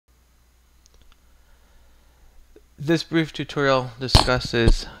This brief tutorial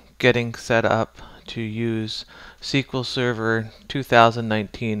discusses getting set up to use SQL Server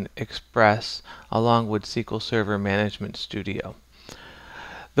 2019 Express along with SQL Server Management Studio.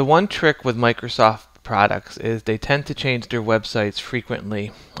 The one trick with Microsoft products is they tend to change their websites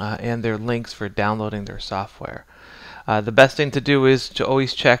frequently and their links for downloading their software. The best thing to do is to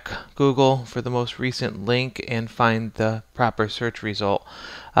always check Google for the most recent link and find the proper search result.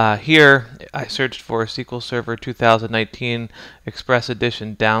 Here I searched for SQL Server 2019 Express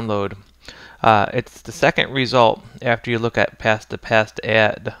Edition download. It's the second result after you look at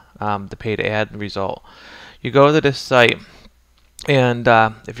the paid ad result. You go to this site, and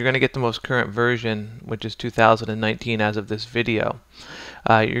if you're going to get the most current version, which is 2019 as of this video,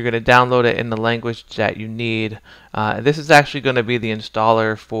 you're going to download it in the language that you need. This is actually going to be the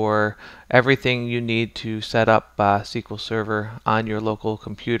installer for everything you need to set up SQL Server on your local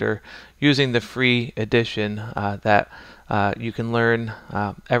computer using the free edition that you can learn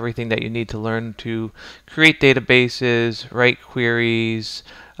everything that you need to learn to create databases, write queries,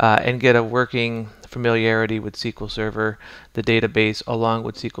 and get a working familiarity with SQL Server, the database, along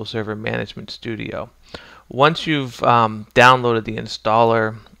with SQL Server Management Studio. Once you've downloaded the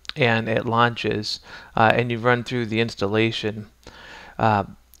installer and it launches and you run through the installation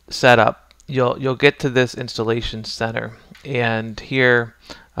setup, you'll get to this installation center, and here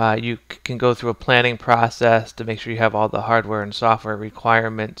you can go through a planning process to make sure you have all the hardware and software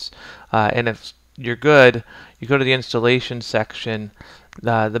requirements, and if you're good, you go to the installation section.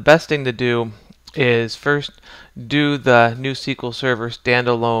 The best thing to do is first do the new SQL Server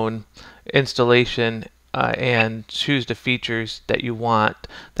standalone installation and choose the features that you want.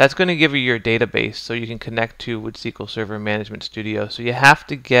 That's going to give you your database so you can connect to with SQL Server Management Studio. So you have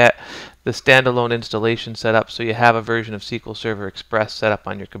to get the standalone installation set up so you have a version of SQL Server Express set up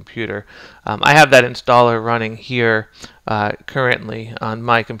on your computer. I have that installer running here currently on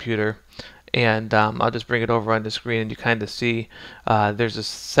my computer, and I'll just bring it over on the screen, and you kind of see there's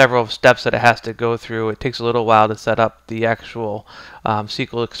several steps that it has to go through. It takes a little while to set up the actual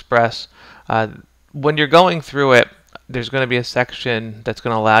SQL Express. When you're going through it, there's going to be a section that's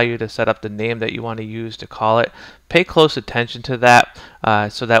going to allow you to set up the name that you want to use to call it. Pay close attention to that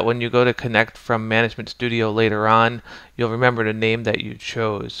so that when you go to connect from Management Studio later on, you'll remember the name that you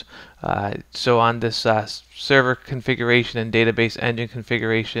chose. So on this server configuration and database engine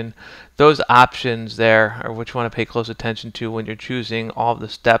configuration, those options there are what you want to pay close attention to when you're choosing all of the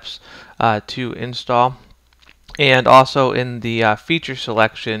steps to install. And also in the feature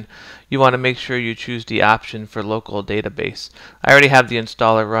selection, you want to make sure you choose the option for local database. I already have the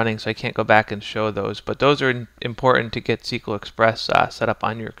installer running, so I can't go back and show those, but those are important to get SQL Express set up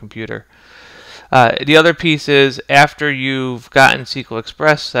on your computer. The other piece is, after you've gotten SQL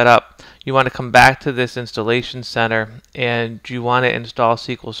Express set up, you want to come back to this installation center and you want to install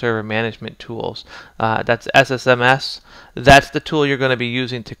SQL Server Management Tools. That's SSMS. That's the tool you're going to be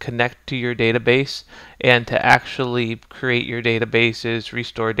using to connect to your database and to actually create your databases,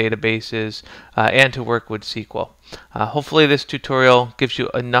 restore databases, and to work with SQL. Hopefully this tutorial gives you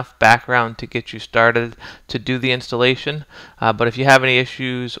enough background to get you started to do the installation, but if you have any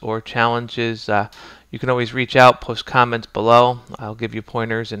issues or challenges, you can always reach out, post comments below. I'll give you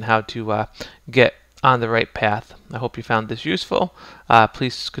pointers in how to get on the right path. I hope you found this useful.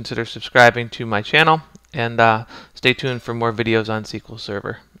 Please consider subscribing to my channel, and stay tuned for more videos on SQL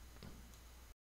Server.